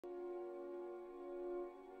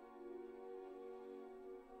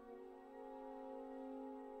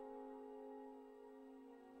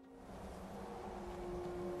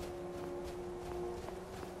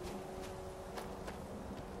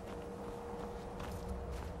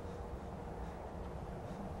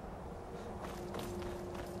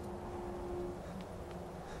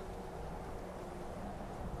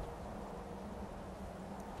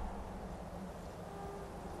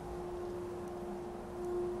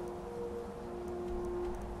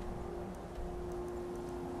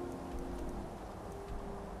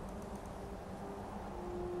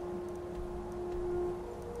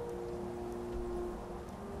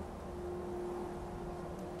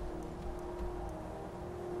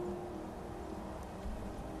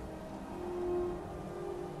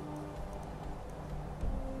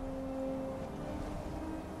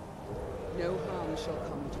shall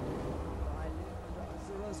come to me, for I live under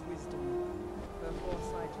Azura's wisdom. Her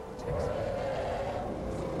foresight protects me.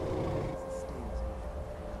 Sustains me.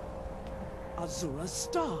 Azura's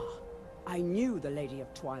star! I knew the Lady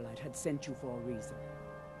of Twilight had sent you for a reason.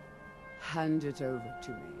 Hand it over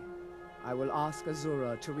to me. I will ask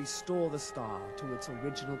Azura to restore the star to its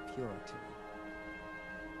original purity.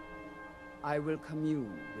 I will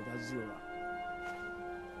commune with Azura.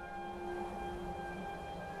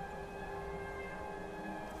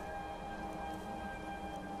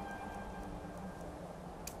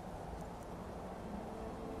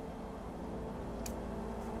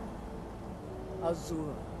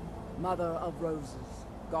 Azura, Mother of Roses,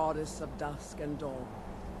 Goddess of Dusk and Dawn,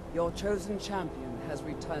 your chosen champion has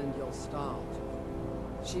returned your star to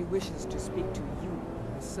me. She wishes to speak to you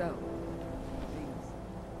herself. Please,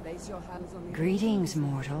 place your hands on the... Greetings,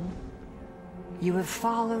 mortal. You have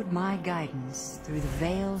followed my guidance through the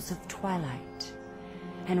veils of twilight,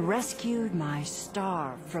 and rescued my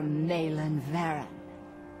star from Malyn Varen.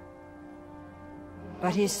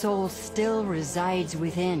 But his soul still resides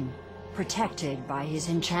within, protected by his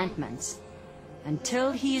enchantments.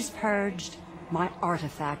 Until he is purged, my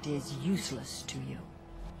artifact is useless to you.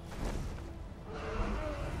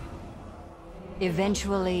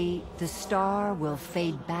 Eventually, the star will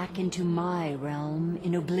fade back into my realm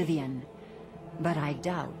in oblivion, but I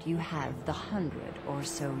doubt you have the 100 or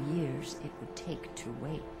so years it would take to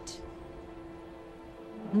wait.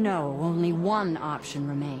 No, only one option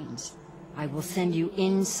remains. I will send you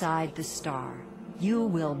inside the star. You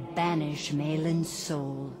will banish Malyn's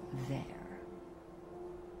soul there.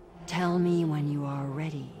 Tell me when you are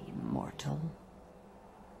ready, mortal.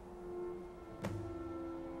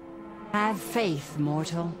 Have faith,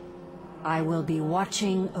 mortal. I will be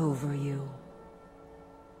watching over you.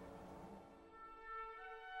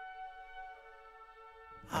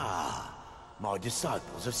 Ah, my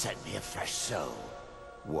disciples have sent me a fresh soul.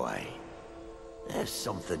 Why? There's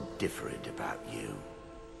something different about you.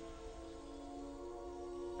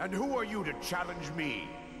 And who are you to challenge me?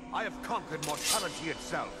 I have conquered mortality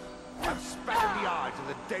itself. I've spat in the eyes of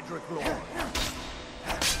the Daedric Lord.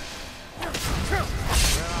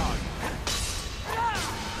 Where are you?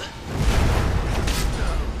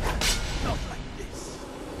 Not like this.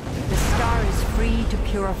 The star is free to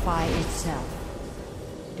purify itself.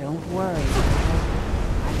 Don't worry, mortal.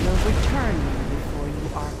 I will return you before you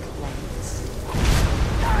are cleansed.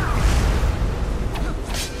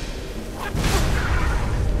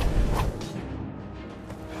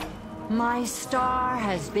 My star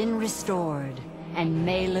has been restored, and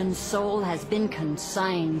Malyn's soul has been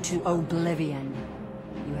consigned to oblivion.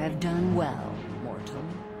 You have done well, mortal.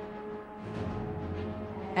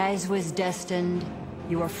 As was destined,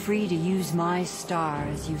 you are free to use my star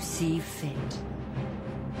as you see fit.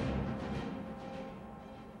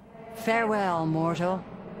 Farewell, mortal.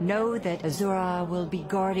 Know that Azura will be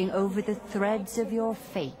guarding over the threads of your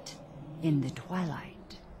fate in the twilight.